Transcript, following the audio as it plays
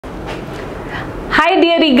Hi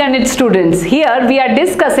dear Eganeet students, here we are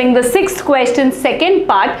discussing the sixth question, second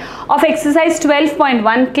part of exercise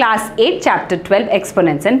 12.1 class 8 chapter 12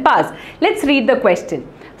 exponents and powers. Let's read the question.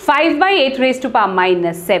 5 by 8 raised to power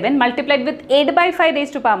minus 7 multiplied with 8 by 5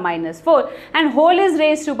 raised to power minus 4 and whole is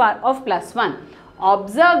raised to power of plus 1.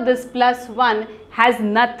 Observe this plus 1 has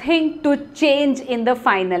nothing to change in the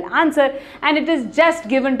final answer and it is just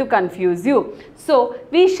given to confuse you. So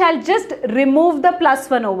we shall just remove the plus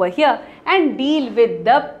 1 over here and deal with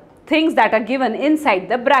the things that are given inside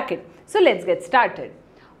the bracket. So let's get started.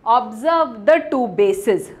 Observe the two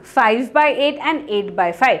bases 5 by 8 and 8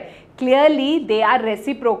 by 5. Clearly they are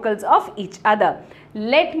reciprocals of each other.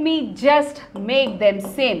 Let me just make them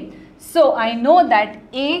same. So I know that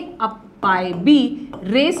a up by b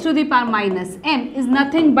raised to the power minus m is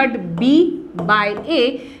nothing but b by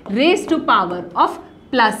a raised to power of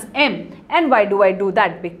plus m. And why do I do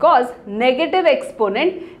that? Because negative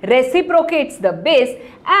exponent reciprocates the base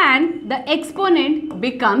and the exponent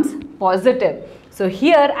becomes positive. So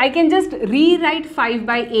here I can just rewrite 5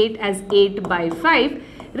 by 8 as 8 by 5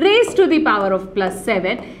 raised to the power of plus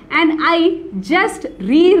 7 and I just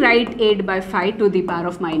rewrite 8 by 5 to the power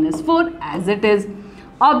of minus 4 as it is.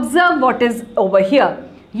 Observe what is over here.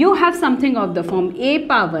 You have something of the form a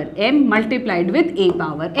power m multiplied with a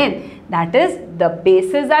power n. That is, the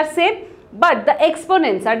bases are same but the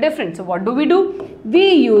exponents are different. So what do?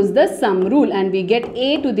 We use the sum rule and we get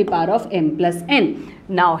a to the power of m plus n.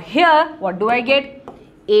 Now here what do I get?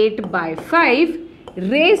 8 by 5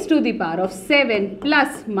 raised to the power of 7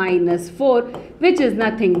 plus minus 4, which is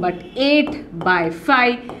nothing but 8 by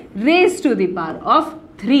 5 raised to the power of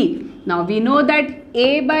 3. Now we know that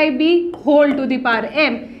a by b whole to the power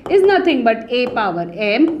m is nothing but a power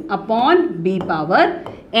m upon b power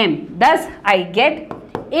m. Thus I get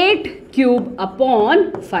 8 cube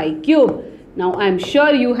upon 5 cube. Now I am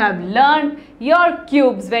sure you have learned your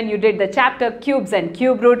cubes when you did the chapter cubes and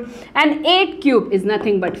cube root, and 8 cube is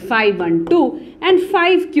nothing but 512 and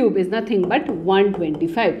 5 cube is nothing but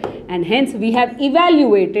 125, and hence we have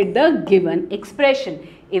evaluated the given expression.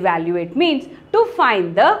 Evaluate means to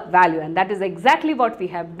find the value, and that is exactly what we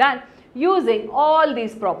have done using all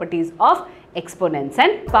these properties of exponents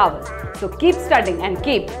and powers. So keep studying and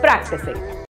keep practicing.